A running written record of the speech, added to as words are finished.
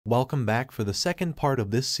Welcome back for the second part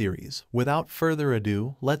of this series. Without further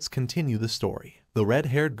ado, let's continue the story. The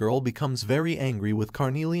red-haired girl becomes very angry with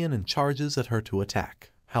Carnelian and charges at her to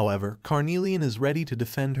attack. However, Carnelian is ready to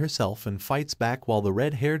defend herself and fights back while the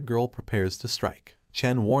red-haired girl prepares to strike.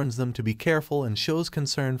 Chen warns them to be careful and shows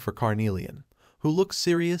concern for Carnelian, who looks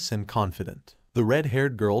serious and confident. The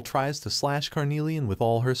red-haired girl tries to slash Carnelian with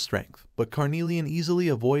all her strength, but Carnelian easily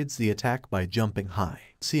avoids the attack by jumping high.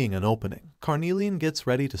 Seeing an opening, Carnelian gets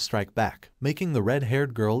ready to strike back, making the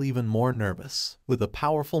red-haired girl even more nervous. With a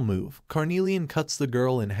powerful move, Carnelian cuts the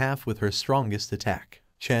girl in half with her strongest attack.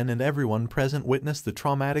 Chen and everyone present witness the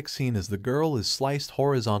traumatic scene as the girl is sliced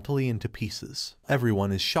horizontally into pieces.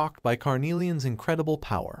 Everyone is shocked by Carnelian's incredible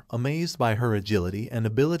power, amazed by her agility and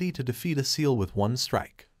ability to defeat a seal with one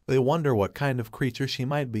strike. They wonder what kind of creature she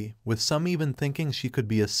might be, with some even thinking she could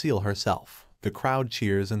be a seal herself. The crowd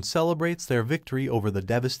cheers and celebrates their victory over the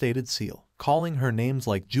devastated seal, calling her names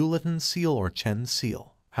like Julitan's seal or Chen's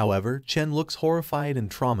seal. However, Chen looks horrified and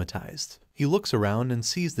traumatized. He looks around and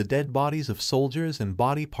sees the dead bodies of soldiers and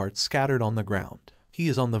body parts scattered on the ground. He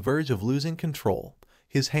is on the verge of losing control,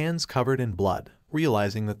 his hands covered in blood.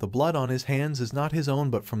 Realizing that the blood on his hands is not his own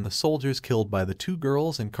but from the soldiers killed by the two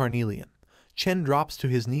girls and Carnelian, Chen drops to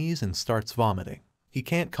his knees and starts vomiting. He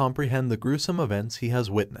can't comprehend the gruesome events he has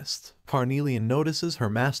witnessed. Carnelian notices her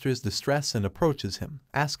master's distress and approaches him,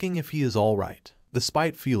 asking if he is all right.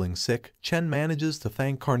 Despite feeling sick, Chen manages to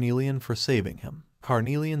thank Carnelian for saving him.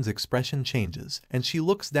 Carnelian's expression changes, and she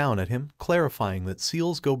looks down at him, clarifying that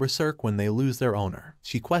seals go berserk when they lose their owner.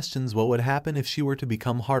 She questions what would happen if she were to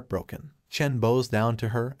become heartbroken. Chen bows down to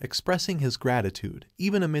her, expressing his gratitude,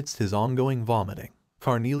 even amidst his ongoing vomiting.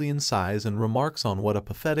 Carnelian sighs and remarks on what a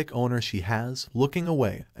pathetic owner she has, looking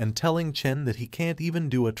away and telling Chen that he can't even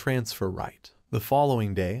do a transfer right. The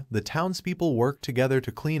following day, the townspeople work together to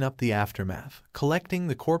clean up the aftermath, collecting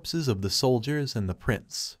the corpses of the soldiers and the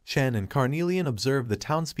prince. Chen and Carnelian observe the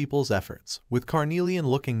townspeople's efforts, with Carnelian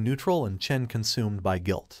looking neutral and Chen consumed by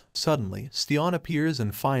guilt. Suddenly, Stian appears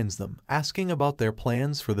and finds them, asking about their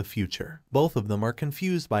plans for the future. Both of them are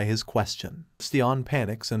confused by his question. Stian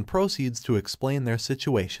panics and proceeds to explain their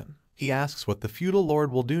situation. He asks what the feudal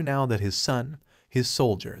lord will do now that his son, his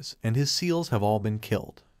soldiers, and his seals have all been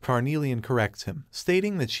killed. Carnelian corrects him,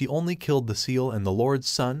 stating that she only killed the seal and the lord's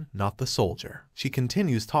son, not the soldier. She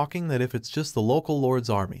continues talking that if it's just the local lord's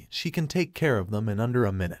army, she can take care of them in under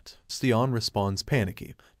a minute. Stian responds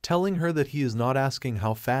panicky, telling her that he is not asking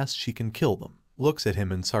how fast she can kill them. Looks at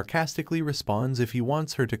him and sarcastically responds if he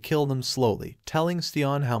wants her to kill them slowly, telling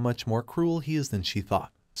Stian how much more cruel he is than she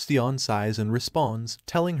thought. Stian sighs and responds,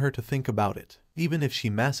 telling her to think about it. Even if she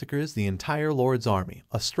massacres the entire lord's army,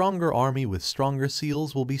 a stronger army with stronger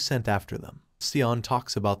seals will be sent after them. Stian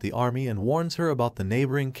talks about the army and warns her about the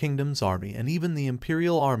neighboring kingdom's army and even the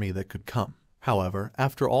imperial army that could come. However,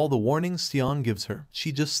 after all the warnings Stian gives her,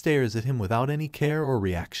 she just stares at him without any care or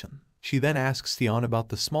reaction. She then asks Stian about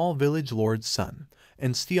the small village lord's son,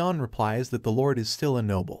 and Stian replies that the lord is still a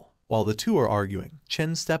noble. While the two are arguing,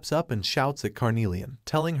 Chen steps up and shouts at Carnelian,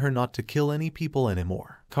 telling her not to kill any people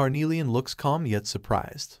anymore. Carnelian looks calm yet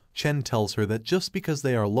surprised. Chen tells her that just because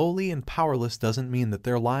they are lowly and powerless doesn't mean that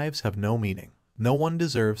their lives have no meaning. No one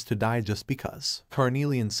deserves to die just because.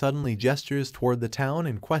 Carnelian suddenly gestures toward the town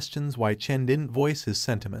and questions why Chen didn't voice his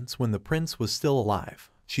sentiments when the prince was still alive.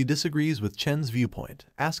 She disagrees with Chen's viewpoint,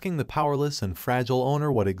 asking the powerless and fragile owner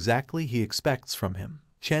what exactly he expects from him.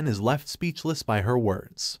 Chen is left speechless by her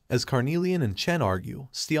words. As Carnelian and Chen argue,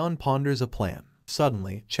 Stian ponders a plan.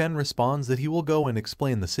 Suddenly, Chen responds that he will go and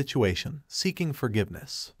explain the situation, seeking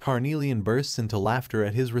forgiveness. Carnelian bursts into laughter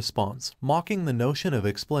at his response, mocking the notion of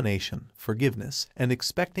explanation, forgiveness, and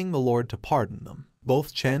expecting the Lord to pardon them.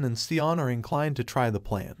 Both Chen and Stian are inclined to try the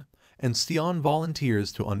plan, and Stian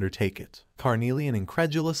volunteers to undertake it. Carnelian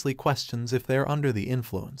incredulously questions if they are under the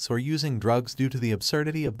influence or using drugs due to the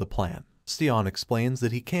absurdity of the plan. Stian explains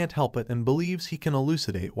that he can't help it and believes he can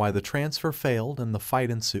elucidate why the transfer failed and the fight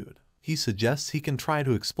ensued. He suggests he can try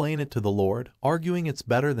to explain it to the Lord, arguing it's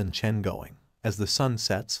better than Chen going. As the sun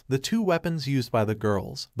sets, the two weapons used by the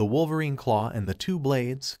girls, the Wolverine Claw and the two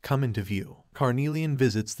blades, come into view. Carnelian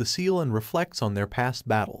visits the seal and reflects on their past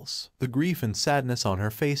battles. The grief and sadness on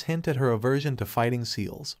her face hint at her aversion to fighting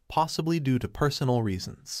seals, possibly due to personal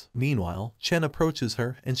reasons. Meanwhile, Chen approaches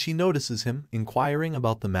her and she notices him, inquiring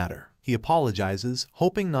about the matter. He apologizes,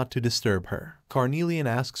 hoping not to disturb her. Carnelian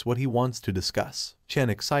asks what he wants to discuss. Chen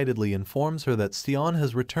excitedly informs her that Stian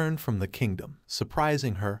has returned from the kingdom,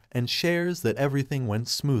 surprising her, and shares that everything went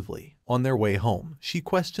smoothly. On their way home, she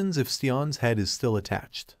questions if Stian's head is still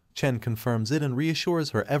attached. Chen confirms it and reassures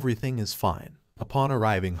her everything is fine. Upon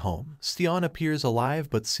arriving home, Stian appears alive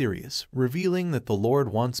but serious, revealing that the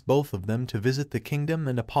Lord wants both of them to visit the kingdom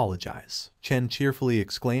and apologize. Chen cheerfully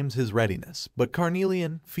exclaims his readiness, but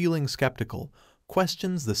Carnelian, feeling skeptical,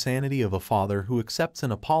 questions the sanity of a father who accepts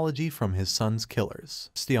an apology from his son's killers.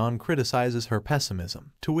 Stian criticizes her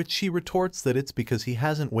pessimism, to which she retorts that it's because he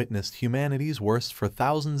hasn't witnessed humanity's worst for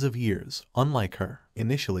thousands of years, unlike her.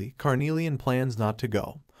 Initially, Carnelian plans not to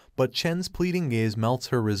go, but Chen's pleading gaze melts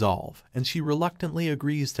her resolve, and she reluctantly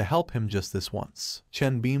agrees to help him just this once.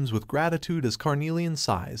 Chen beams with gratitude as Carnelian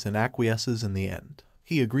sighs and acquiesces in the end.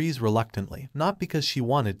 He agrees reluctantly, not because she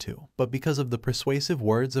wanted to, but because of the persuasive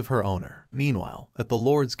words of her owner. Meanwhile, at the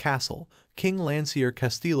Lord's castle, King Lancier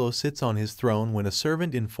Castillo sits on his throne when a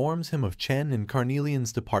servant informs him of Chen and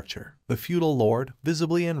Carnelian's departure. The feudal lord,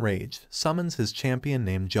 visibly enraged, summons his champion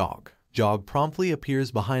named Jog. Jog promptly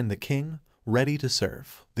appears behind the king, ready to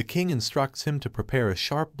serve. The king instructs him to prepare a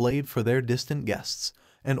sharp blade for their distant guests,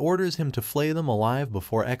 and orders him to flay them alive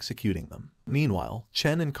before executing them. Meanwhile,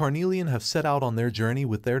 Chen and Carnelian have set out on their journey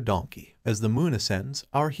with their donkey. As the moon ascends,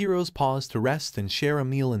 our heroes pause to rest and share a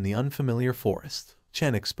meal in the unfamiliar forest.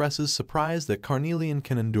 Chen expresses surprise that Carnelian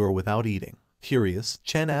can endure without eating. Curious,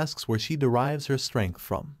 Chen asks where she derives her strength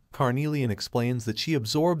from. Carnelian explains that she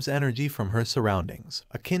absorbs energy from her surroundings,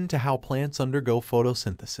 akin to how plants undergo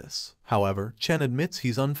photosynthesis. However, Chen admits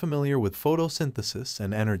he's unfamiliar with photosynthesis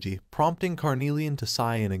and energy, prompting Carnelian to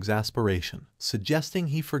sigh in exasperation, suggesting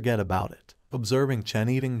he forget about it. Observing Chen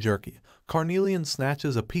eating jerky, Carnelian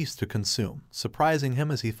snatches a piece to consume, surprising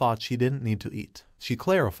him as he thought she didn't need to eat. She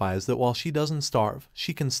clarifies that while she doesn't starve,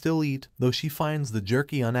 she can still eat, though she finds the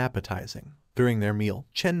jerky unappetizing. During their meal,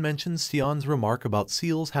 Chen mentions Stian's remark about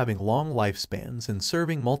seals having long lifespans and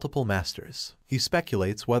serving multiple masters. He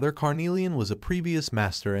speculates whether Carnelian was a previous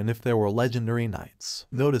master and if there were legendary knights.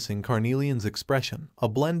 Noticing Carnelian's expression, a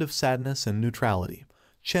blend of sadness and neutrality,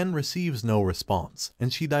 Chen receives no response,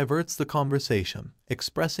 and she diverts the conversation,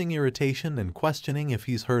 expressing irritation and questioning if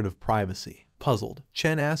he's heard of privacy. Puzzled,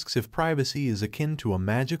 Chen asks if privacy is akin to a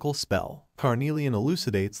magical spell. Carnelian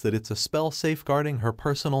elucidates that it's a spell safeguarding her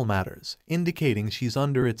personal matters, indicating she's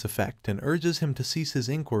under its effect, and urges him to cease his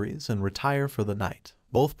inquiries and retire for the night.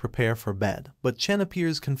 Both prepare for bed, but Chen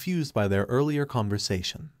appears confused by their earlier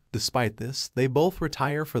conversation. Despite this, they both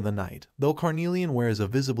retire for the night, though Carnelian wears a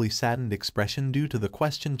visibly saddened expression due to the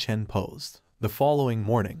question Chen posed. The following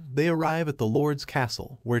morning, they arrive at the Lord's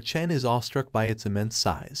castle, where Chen is awestruck by its immense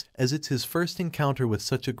size, as it's his first encounter with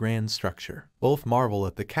such a grand structure. Both marvel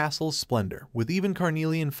at the castle's splendor, with even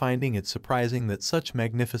Carnelian finding it surprising that such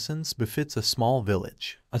magnificence befits a small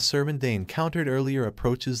village. A servant they encountered earlier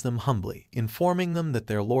approaches them humbly, informing them that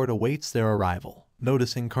their lord awaits their arrival.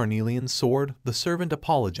 Noticing Carnelian's sword, the servant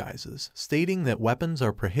apologizes, stating that weapons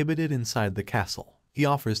are prohibited inside the castle. He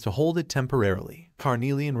offers to hold it temporarily.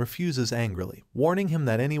 Carnelian refuses angrily, warning him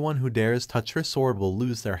that anyone who dares touch her sword will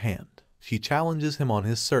lose their hand. She challenges him on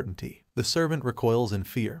his certainty. The servant recoils in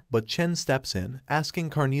fear, but Chen steps in, asking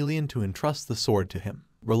Carnelian to entrust the sword to him.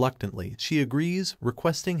 Reluctantly, she agrees,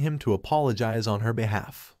 requesting him to apologize on her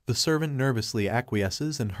behalf. The servant nervously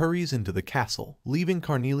acquiesces and hurries into the castle, leaving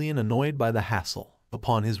Carnelian annoyed by the hassle.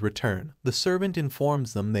 Upon his return, the servant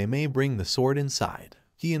informs them they may bring the sword inside.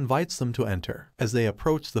 He invites them to enter. As they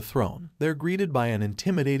approach the throne, they're greeted by an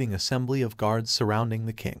intimidating assembly of guards surrounding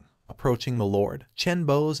the king. Approaching the lord, Chen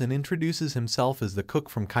bows and introduces himself as the cook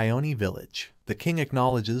from Kione village. The king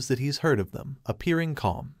acknowledges that he's heard of them, appearing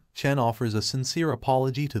calm. Chen offers a sincere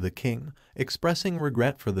apology to the king, expressing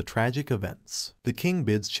regret for the tragic events. The king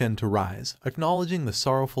bids Chen to rise, acknowledging the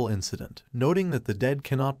sorrowful incident, noting that the dead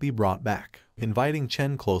cannot be brought back. Inviting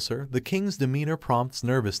Chen closer, the king's demeanor prompts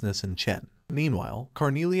nervousness in Chen. Meanwhile,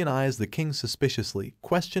 Carnelian eyes the king suspiciously,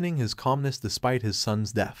 questioning his calmness despite his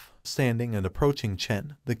son's death. Standing and approaching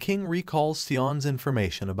Chen, the king recalls Xian's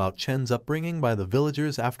information about Chen's upbringing by the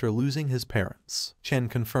villagers after losing his parents. Chen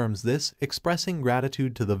confirms this, expressing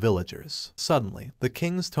gratitude to the villagers. Suddenly, the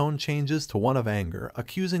king's tone changes to one of anger,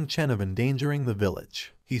 accusing Chen of endangering the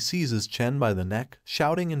village. He seizes Chen by the neck,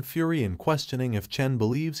 shouting in fury and questioning if Chen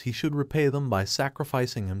believes he should repay them by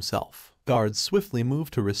sacrificing himself. Guards swiftly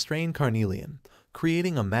move to restrain Carnelian,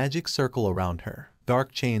 creating a magic circle around her.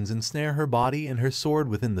 Dark chains ensnare her body and her sword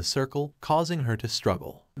within the circle, causing her to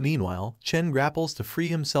struggle. Meanwhile, Chen grapples to free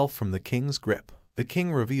himself from the king's grip. The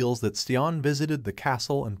king reveals that Stian visited the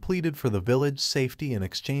castle and pleaded for the village's safety in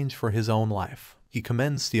exchange for his own life. He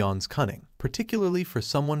commends Stian's cunning, particularly for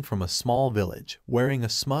someone from a small village, wearing a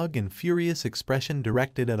smug and furious expression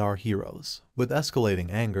directed at our heroes. With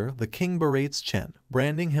escalating anger, the king berates Chen,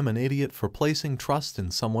 branding him an idiot for placing trust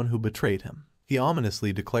in someone who betrayed him. He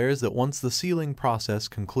ominously declares that once the sealing process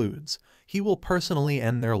concludes, he will personally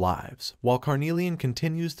end their lives, while Carnelian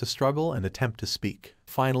continues to struggle and attempt to speak.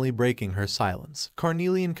 Finally breaking her silence,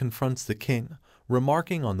 Carnelian confronts the king,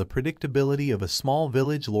 remarking on the predictability of a small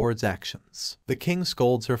village lord's actions. The king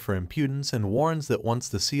scolds her for impudence and warns that once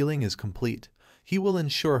the sealing is complete, he will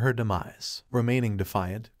ensure her demise. Remaining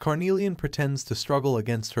defiant, Carnelian pretends to struggle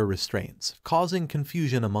against her restraints, causing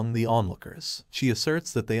confusion among the onlookers. She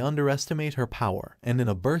asserts that they underestimate her power, and in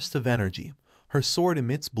a burst of energy, her sword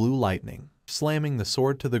emits blue lightning. Slamming the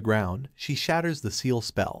sword to the ground, she shatters the seal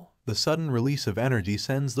spell. The sudden release of energy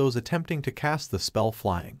sends those attempting to cast the spell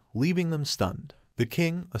flying, leaving them stunned. The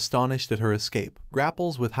king, astonished at her escape,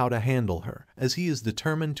 grapples with how to handle her, as he is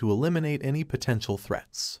determined to eliminate any potential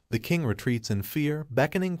threats. The king retreats in fear,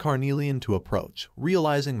 beckoning Carnelian to approach,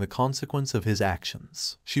 realizing the consequence of his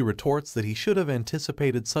actions. She retorts that he should have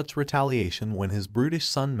anticipated such retaliation when his brutish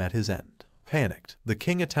son met his end. Panicked, the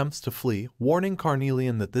king attempts to flee, warning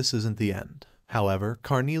Carnelian that this isn't the end. However,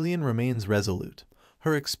 Carnelian remains resolute,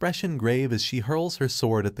 her expression grave as she hurls her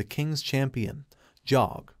sword at the king's champion,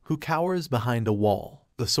 Jog, who cowers behind a wall.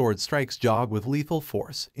 The sword strikes Jog with lethal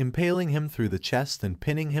force, impaling him through the chest and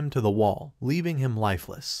pinning him to the wall, leaving him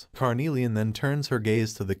lifeless. Carnelian then turns her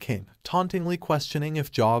gaze to the king, tauntingly questioning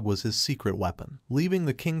if Jog was his secret weapon, leaving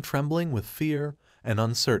the king trembling with fear and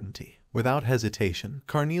uncertainty. Without hesitation,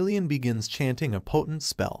 Carnelian begins chanting a potent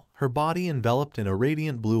spell, her body enveloped in a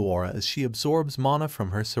radiant blue aura as she absorbs mana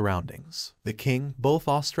from her surroundings. The king, both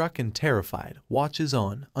awestruck and terrified, watches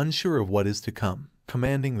on, unsure of what is to come.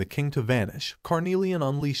 Commanding the king to vanish, Carnelian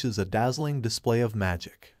unleashes a dazzling display of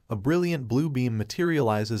magic. A brilliant blue beam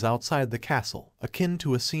materializes outside the castle, akin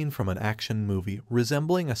to a scene from an action movie,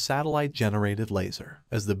 resembling a satellite-generated laser.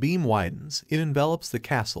 As the beam widens, it envelops the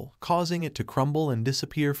castle, causing it to crumble and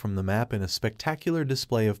disappear from the map in a spectacular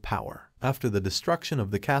display of power. After the destruction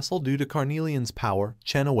of the castle due to Carnelian's power,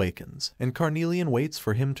 Chen awakens, and Carnelian waits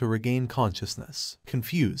for him to regain consciousness.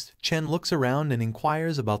 Confused, Chen looks around and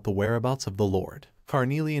inquires about the whereabouts of the lord.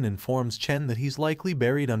 Carnelian informs Chen that he's likely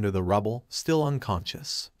buried under the rubble, still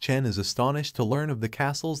unconscious. Chen is astonished to learn of the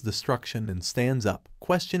castle's destruction and stands up,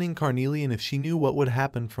 questioning Carnelian if she knew what would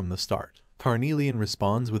happen from the start. Carnelian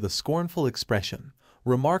responds with a scornful expression,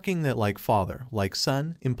 remarking that like father, like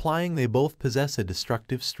son, implying they both possess a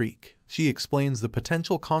destructive streak. She explains the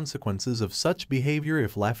potential consequences of such behavior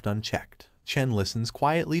if left unchecked. Chen listens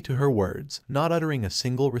quietly to her words, not uttering a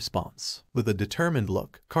single response. With a determined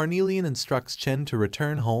look, Carnelian instructs Chen to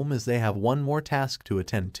return home as they have one more task to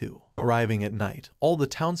attend to. Arriving at night, all the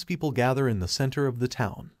townspeople gather in the center of the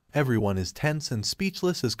town. Everyone is tense and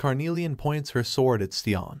speechless as Carnelian points her sword at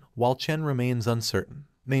Stian, while Chen remains uncertain.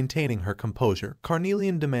 Maintaining her composure,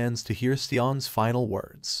 Carnelian demands to hear Stian's final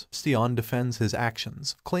words. Stian defends his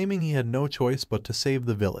actions, claiming he had no choice but to save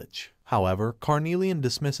the village. However, Carnelian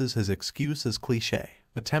dismisses his excuse as cliché.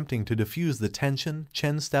 Attempting to diffuse the tension,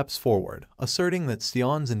 Chen steps forward, asserting that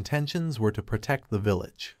Stian's intentions were to protect the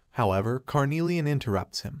village. However, Carnelian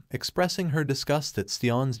interrupts him, expressing her disgust at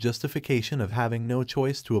Stian's justification of having no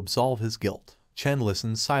choice to absolve his guilt. Chen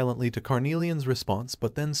listens silently to Carnelian's response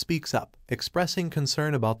but then speaks up, expressing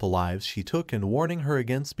concern about the lives she took and warning her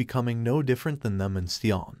against becoming no different than them and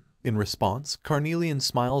Stian. In response, Carnelian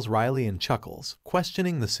smiles wryly and chuckles,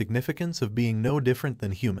 questioning the significance of being no different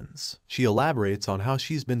than humans. She elaborates on how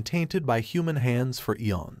she's been tainted by human hands for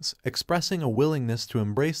eons, expressing a willingness to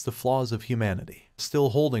embrace the flaws of humanity. Still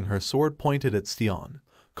holding her sword pointed at Stian,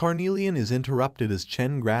 Carnelian is interrupted as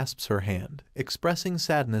Chen grasps her hand, expressing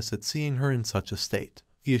sadness at seeing her in such a state.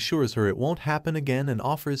 He assures her it won't happen again and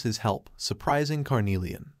offers his help, surprising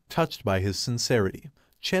Carnelian. Touched by his sincerity,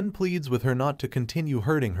 Chen pleads with her not to continue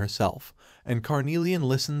hurting herself, and Carnelian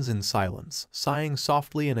listens in silence, sighing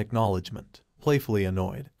softly in acknowledgement. Playfully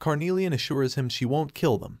annoyed, Carnelian assures him she won't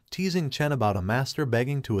kill them, teasing Chen about a master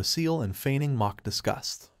begging to seal and feigning mock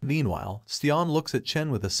disgust. Meanwhile, Stian looks at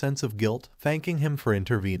Chen with a sense of guilt, thanking him for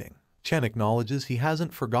intervening. Chen acknowledges he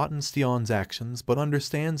hasn't forgotten Stian's actions but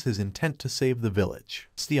understands his intent to save the village.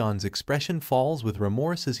 Stian's expression falls with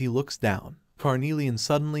remorse as he looks down. Carnelian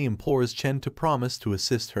suddenly implores Chen to promise to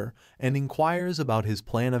assist her and inquires about his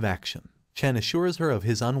plan of action. Chen assures her of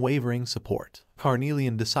his unwavering support.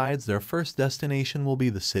 Carnelian decides their first destination will be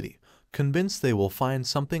the city, convinced they will find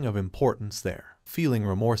something of importance there. Feeling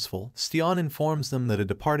remorseful, Stian informs them that a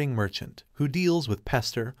departing merchant, who deals with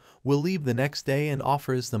Pester, will leave the next day and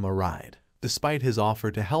offers them a ride. Despite his offer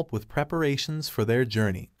to help with preparations for their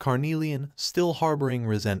journey, Carnelian, still harboring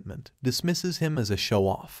resentment, dismisses him as a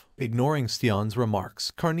show-off. Ignoring Stian's remarks,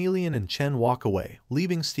 Carnelian and Chen walk away,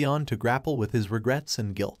 leaving Stian to grapple with his regrets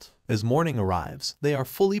and guilt. As morning arrives, they are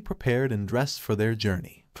fully prepared and dressed for their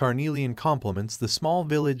journey. Carnelian compliments the small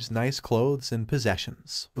village's nice clothes and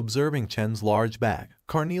possessions. Observing Chen's large bag,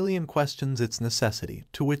 Carnelian questions its necessity,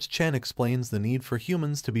 to which Chen explains the need for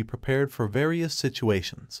humans to be prepared for various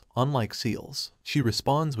situations, unlike seals. She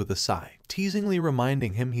responds with a sigh, teasingly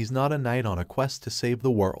reminding him he's not a knight on a quest to save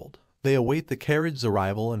the world. They await the carriage's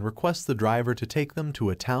arrival and request the driver to take them to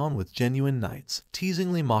a town with genuine knights,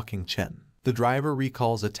 teasingly mocking Chen. The driver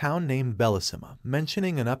recalls a town named Bellissima,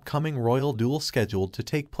 mentioning an upcoming royal duel scheduled to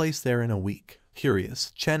take place there in a week.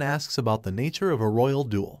 Curious, Chen asks about the nature of a royal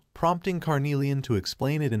duel, prompting Carnelian to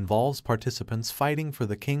explain it involves participants fighting for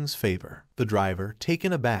the king's favor. The driver,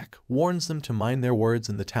 taken aback, warns them to mind their words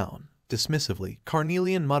in the town. Dismissively,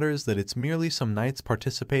 Carnelian mutters that it's merely some knights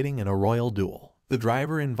participating in a royal duel. The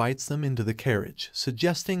driver invites them into the carriage,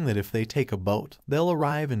 suggesting that if they take a boat, they'll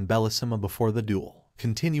arrive in Bellissima before the duel.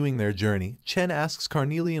 Continuing their journey, Chen asks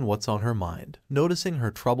Carnelian what's on her mind, noticing her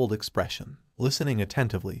troubled expression. Listening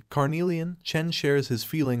attentively, Chen shares his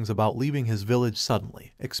feelings about leaving his village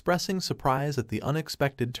suddenly, expressing surprise at the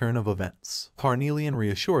unexpected turn of events. Carnelian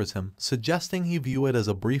reassures him, suggesting he view it as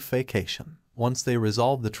a brief vacation. Once they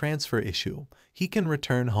resolve the transfer issue, he can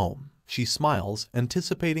return home. She smiles,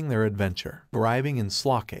 anticipating their adventure. Arriving in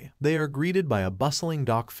Sloke, they are greeted by a bustling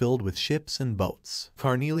dock filled with ships and boats.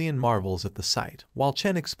 Carnelian marvels at the sight, while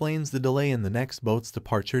Chen explains the delay in the next boat's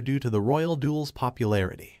departure due to the royal duel's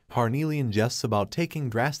popularity. Carnelian jests about taking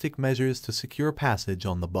drastic measures to secure passage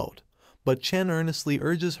on the boat, but Chen earnestly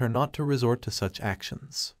urges her not to resort to such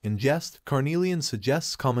actions. In jest, Carnelian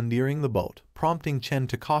suggests commandeering the boat, prompting Chen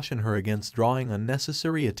to caution her against drawing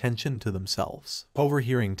unnecessary attention to themselves.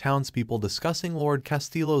 Overhearing townspeople discussing Lord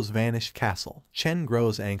Castillo's vanished castle, Chen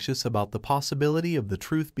grows anxious about the possibility of the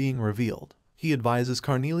truth being revealed. He advises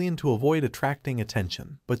Carnelian to avoid attracting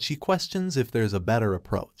attention, but she questions if there's a better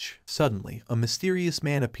approach. Suddenly, a mysterious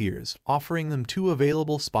man appears, offering them 2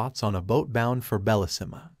 available spots on a boat bound for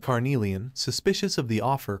Bellissima. Carnelian, suspicious of the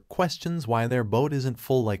offer, questions why their boat isn't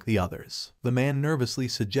full like the others. The man nervously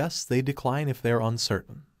suggests they decline if they're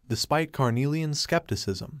uncertain. Despite Carnelian's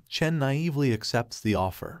skepticism, Chen naively accepts the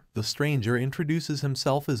offer. The stranger introduces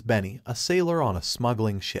himself as Benny, a sailor on a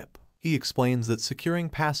smuggling ship. He explains that securing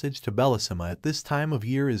passage to Bellissima at this time of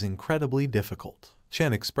year is incredibly difficult.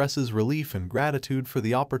 Chen expresses relief and gratitude for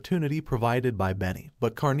the opportunity provided by Benny,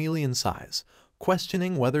 but Carnelian sighs,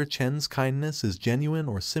 questioning whether Chen's kindness is genuine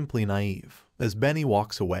or simply naive. As Benny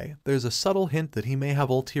walks away, there's a subtle hint that he may have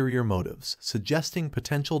ulterior motives, suggesting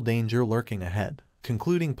potential danger lurking ahead.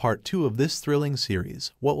 Concluding part 2 of this thrilling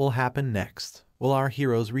series, what will happen next? Will our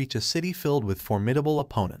heroes reach a city filled with formidable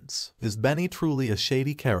opponents? Is Benny truly a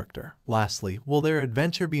shady character? Lastly, will their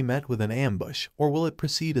adventure be met with an ambush, or will it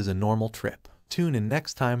proceed as a normal trip? Tune in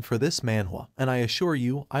next time for this manhwa, and I assure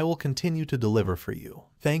you, I will continue to deliver for you.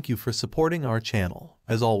 Thank you for supporting our channel.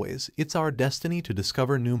 As always, it's our destiny to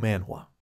discover new manhwa.